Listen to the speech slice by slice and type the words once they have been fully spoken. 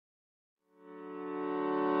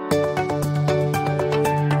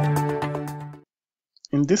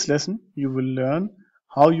In this lesson, you will learn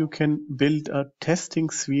how you can build a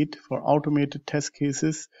testing suite for automated test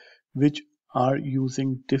cases which are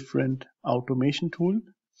using different automation tools.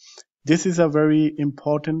 This is a very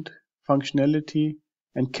important functionality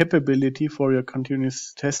and capability for your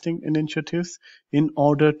continuous testing initiatives in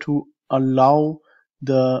order to allow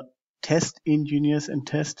the test engineers and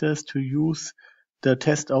testers to use the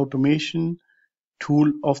test automation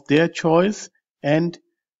tool of their choice, and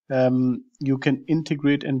you can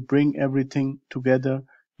integrate and bring everything together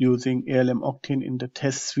using ALM Octane in the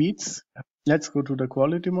test suites. Let's go to the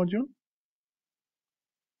quality module.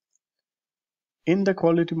 In the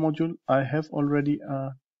quality module, I have already a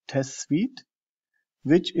test suite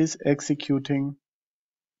which is executing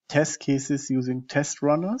test cases using test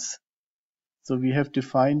runners. So we have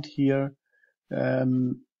defined here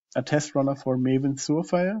a test runner for Maven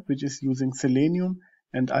Surefire, which is using Selenium,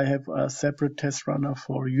 and I have a separate test runner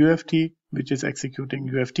for UFT, which is executing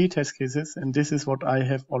UFT test cases, and this is what I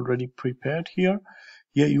have already prepared here.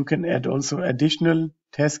 Here you can add also additional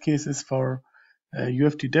test cases for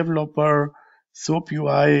UFT developer, SOAP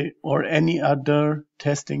UI, or any other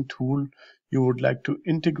testing tool you would like to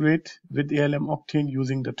integrate with ALM Octane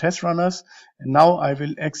using the test runners. And now I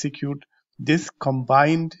will execute this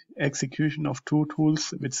combined execution of two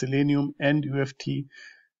tools with Selenium and UFT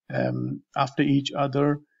after each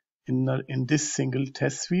other in this single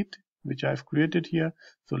test suite which I've created here.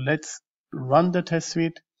 So let's run the test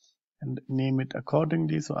suite and name it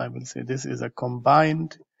accordingly. So I will say this is a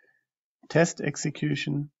combined test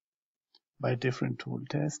execution by different tool,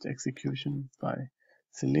 test execution by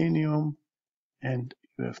Selenium and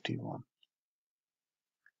UFT1.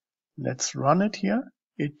 Let's run it here.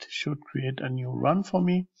 It should create a new run for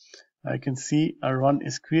me. I can see a run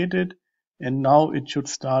is created, and now it should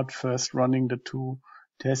start first running the two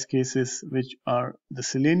test cases which are the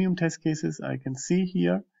Selenium test cases. I can see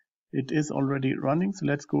here it is already running. So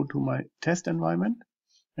let's go to my test environment,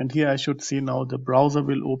 and here I should see now the browser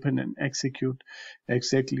will open and execute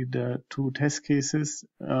exactly the two test cases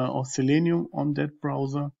of Selenium on that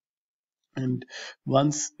browser. And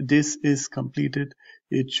once this is completed,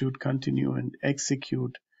 it should continue and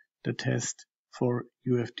execute the test for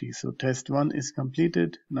UFT. So test 1 is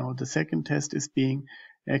completed. Now the second test is being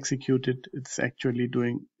executed. It's actually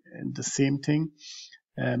doing the same thing,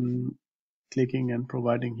 clicking and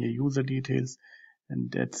providing here user details, and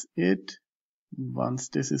that's it. Once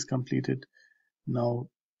this is completed, now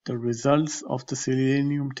the results of the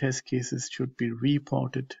Selenium test cases should be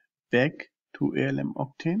reported back to ALM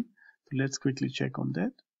Octane. So let's quickly check on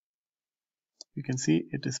that. You can see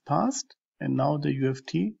it is passed, and now the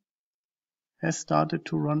UFT has started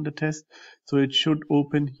to run the test. So it should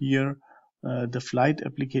open here the flight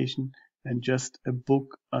application and just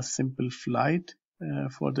book a simple flight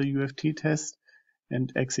for the UFT test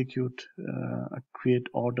and execute a create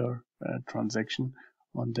order transaction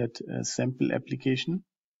on that sample application.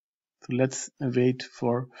 So let's wait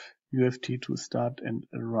for UFT to start and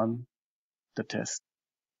run the test.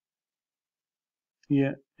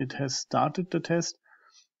 Here it has started the test,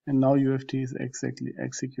 and now UFT is exactly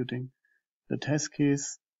executing the test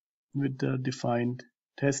case with the defined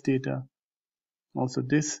test data. Also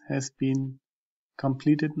this has been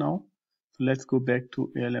completed now. So let's go back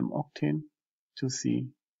to ALM Octane to see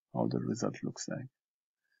how the result looks like.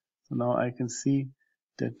 So now I can see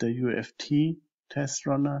that the UFT test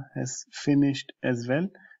runner has finished as well,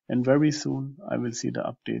 and very soon I will see the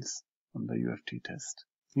updates on the UFT test.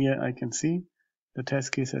 Here I can see the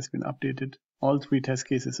test case has been updated. All three test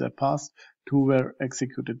cases are passed. 2 were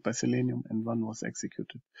executed by Selenium and 1 was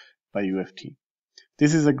executed by UFT.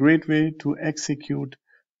 This is a great way to execute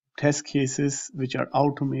test cases which are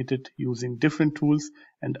automated using different tools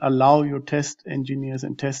and allow your test engineers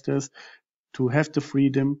and testers to have the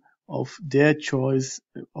freedom of their choice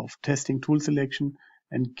of testing tool selection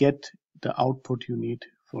and get the output you need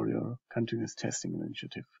for your continuous testing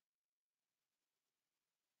initiative.